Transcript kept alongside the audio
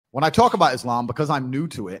when I talk about Islam, because I'm new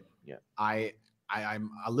to it, Yeah.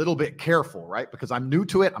 I'm a little bit careful, right? Because I'm new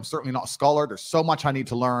to it. I'm certainly not a scholar. There's so much I need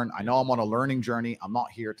to learn. I know I'm on a learning journey. I'm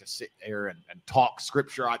not here to sit here and talk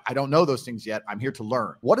scripture. I don't know those things yet. I'm here to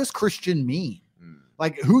learn. What does Christian mean?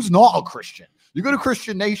 Like, who's not a Christian? You go to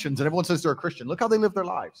Christian nations and everyone says they're a Christian. Look how they live their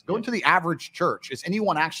lives. Go into the average church. Is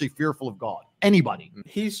anyone actually fearful of God? Anybody?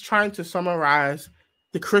 He's trying to summarize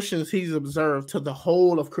the Christians he's observed to the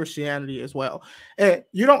whole of Christianity as well. And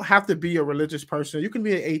you don't have to be a religious person. You can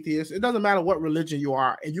be an atheist. It doesn't matter what religion you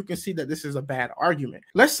are. And you can see that this is a bad argument.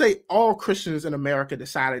 Let's say all Christians in America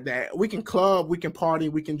decided that we can club, we can party,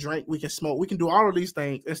 we can drink, we can smoke, we can do all of these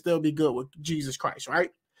things and still be good with Jesus Christ, right?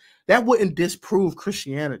 That wouldn't disprove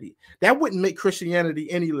Christianity. That wouldn't make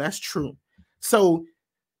Christianity any less true. So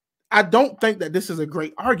I don't think that this is a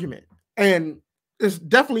great argument. And it's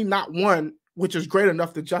definitely not one which is great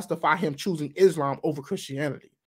enough to justify him choosing Islam over Christianity.